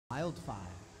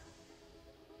Wildfire.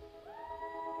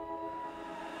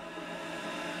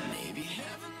 Maybe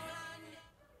heaven.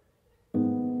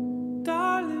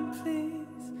 Darling,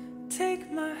 please take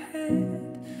my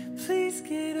hand. Please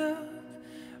get up,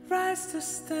 rise to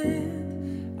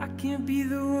stand. I can't be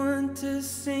the one to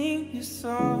sing your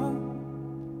song,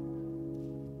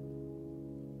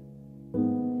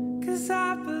 'cause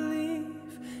I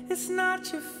believe it's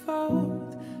not your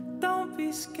fault. Don't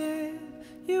be scared,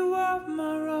 you are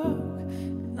my rock.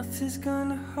 Nothing's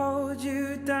gonna hold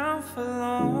you down for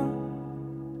long.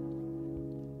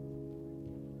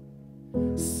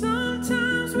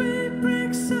 Sometimes we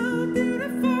break so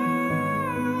beautiful,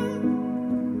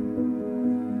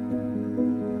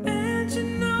 and you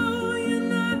know you're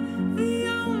not the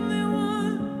only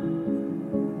one.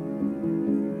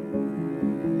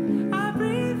 I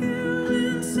breathe you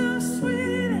in so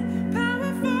sweet and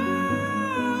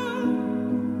powerful,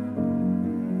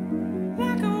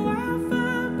 like a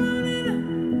wildfire burning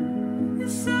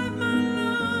inside my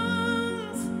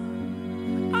lungs.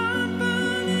 I'm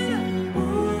burning up. Ooh,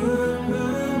 ooh,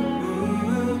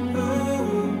 ooh,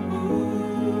 ooh.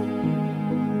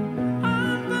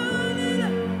 I'm burning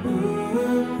up. Ooh,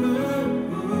 ooh, ooh,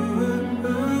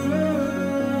 ooh.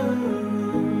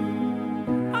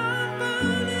 I'm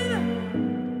burning up.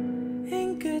 In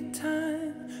good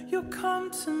time, you'll come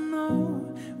to know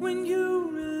when you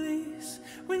release,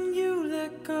 when you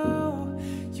let go,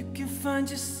 you can find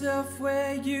yourself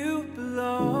where you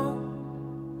belong.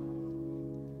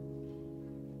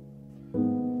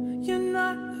 You're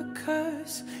not a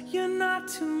curse, you're not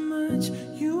too much.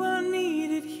 You are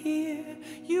needed here,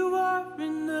 you are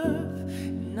enough.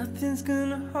 Nothing's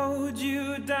gonna hold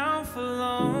you down for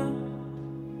long.